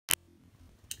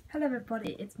Hello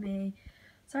everybody, it's me.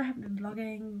 Sorry I haven't been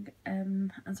vlogging,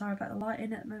 and sorry about the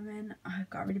lighting at the moment. I've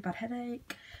got a really bad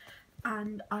headache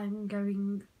and I'm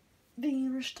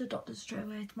being rushed to doctor's straight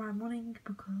away tomorrow morning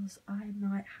because I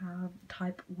might have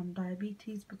type 1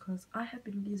 diabetes because I have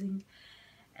been losing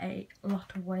a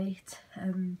lot of weight,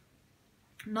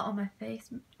 not on my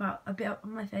face, well a bit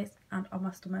on my face and on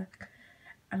my stomach,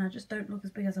 and I just don't look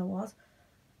as big as I was.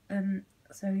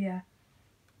 So yeah,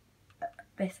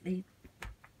 basically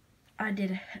I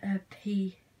did a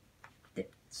pee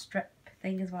dip strep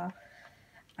thing as well,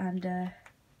 and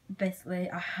basically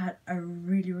I had a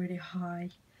really high,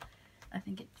 I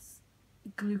think it's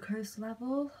glucose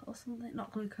level or something,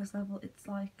 not glucose level, it's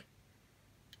like,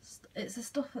 it's a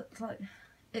stuff that's like,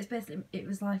 it's basically, it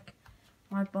was like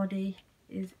my body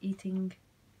is eating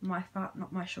my fat,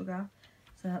 not my sugar,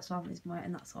 so that's why I'm losing weight,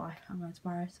 and that's why I'm going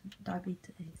tomorrow to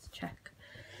diabetes check.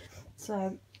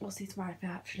 So we'll see tomorrow if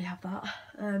I actually have that.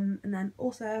 And then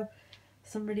also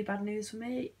some really bad news for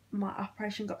me, my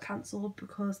operation got cancelled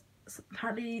because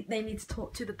apparently they need to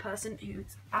talk to the person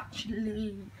who's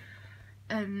actually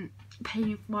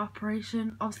paying for my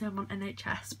operation. Obviously I'm on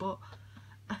NHS, but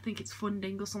I think it's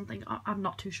funding or something, I'm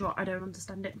not too sure, I don't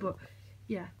understand it, but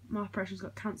yeah, my operations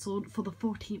got cancelled for the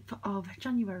 14th of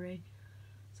January.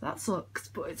 So that sucks,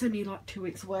 but it's only like 2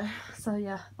 weeks away, so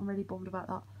yeah, I'm really bummed about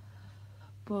that.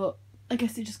 But I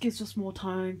guess it just gives us more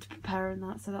time to prepare and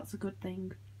that, so that's a good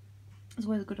thing. It's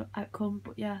always a good outcome.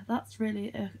 But yeah, that's really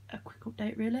a quick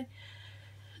update really.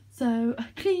 So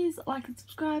please like and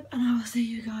subscribe, and I will see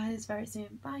you guys very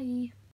soon. Bye.